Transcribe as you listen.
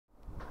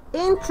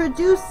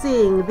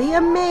Introducing the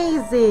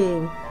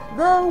amazing,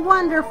 the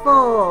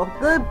wonderful,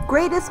 the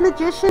greatest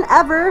magician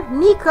ever,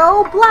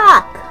 Niko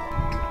Black.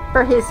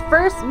 For his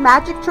first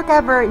magic trick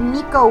ever,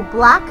 Niko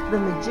Black, the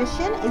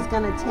magician, is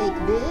going to take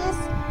this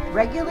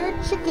regular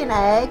chicken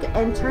egg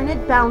and turn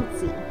it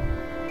bouncy.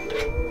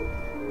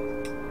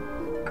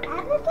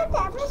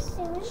 Ever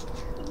soon,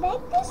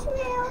 make this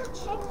little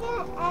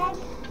chicken egg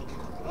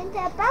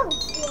into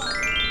bouncy.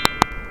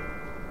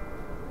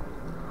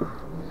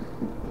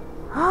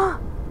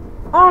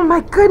 Oh my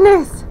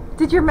goodness!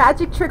 Did your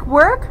magic trick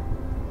work?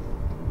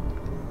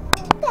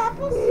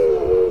 Ever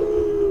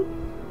soon,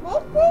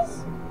 make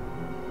this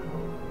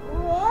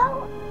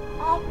real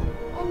egg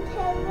into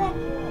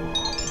regular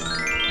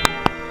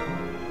egg.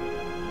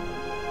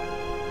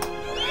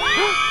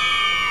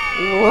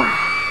 Wow!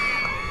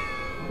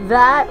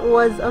 That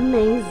was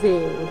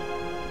amazing.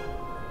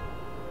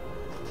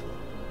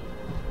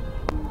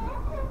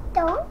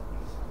 Don't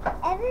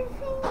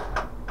everything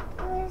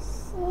you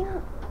see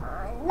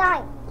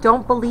online.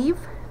 Don't believe?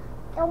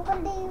 Don't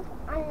believe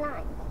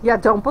online. Yeah,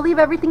 don't believe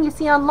everything you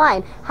see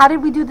online. How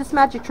did we do this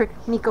magic trick,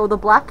 Niko the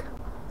Black?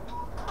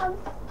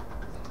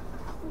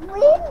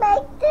 We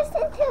make this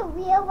into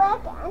real egg,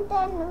 and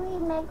then we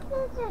make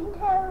this into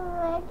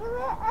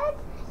regular egg,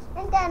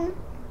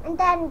 and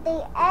then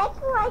the egg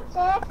right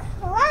there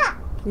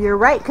cracked. You're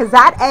right, because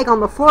that egg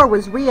on the floor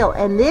was real,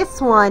 and this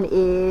one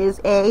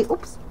is a,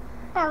 oops.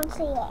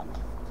 Bouncy egg.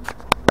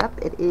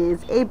 Yep, it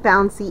is a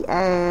bouncy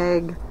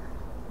egg.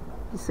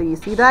 So you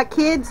see that,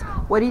 kids?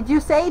 What did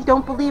you say?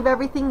 Don't believe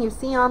everything you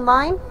see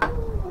online?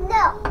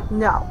 No.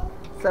 No.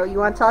 So you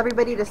want to tell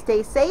everybody to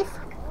stay safe?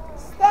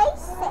 Stay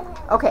safe.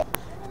 Okay.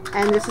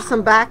 And this is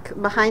some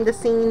behind the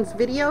scenes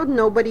video.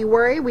 Nobody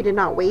worry, we did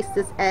not waste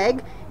this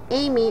egg.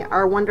 Amy,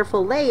 our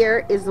wonderful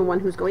layer, is the one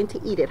who's going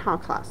to eat it, huh,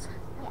 Klaus?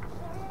 Yeah.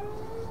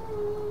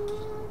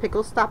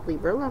 Pickles, stop,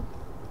 leave her alone.